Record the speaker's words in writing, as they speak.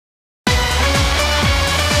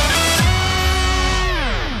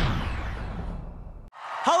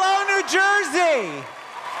Howie!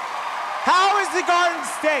 How is the Garden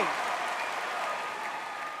State?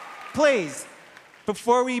 Please,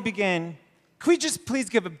 before we begin, can we just please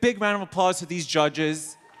give a big round of applause to these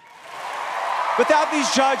judges? Without these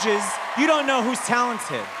judges, you don't know who's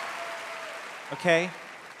talented. Okay?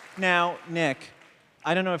 Now, Nick,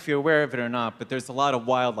 I don't know if you're aware of it or not, but there's a lot of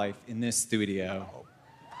wildlife in this studio.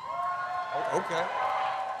 Oh, okay.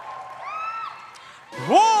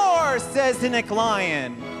 Roar, says the Nick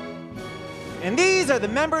Lion. And these are the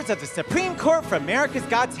members of the Supreme Court for America's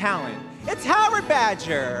Got Talent. It's Howard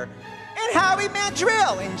Badger, and Howie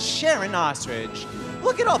Mandrill, and Sharon Ostrich.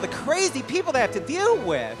 Look at all the crazy people they have to deal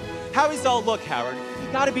with. Howie's all, look, Howard,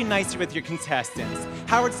 you gotta be nicer with your contestants.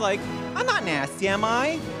 Howard's like, I'm not nasty, am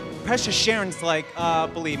I? Precious Sharon's like,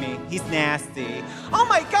 believe me, he's nasty. Oh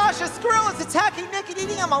my gosh, a squirrel is attacking Nick and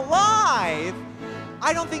eating him alive.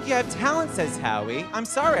 I don't think you have talent, says Howie. I'm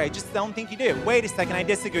sorry, I just don't think you do. Wait a second, I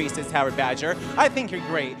disagree, says Howard Badger. I think you're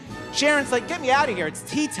great. Sharon's like, get me out of here, it's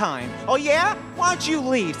tea time. Oh yeah? Why don't you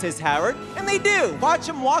leave, says Howard. And they do. Watch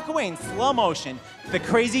him walk away in slow motion. The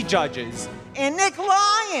crazy judges. And Nick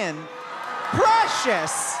Lion.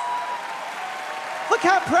 Precious. Look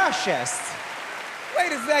how precious.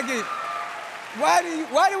 Wait a second.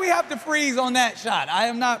 Why do we have to freeze on that shot? I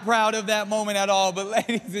am not proud of that moment at all, but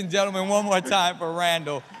ladies and gentlemen, one more time for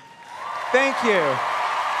Randall. Thank you.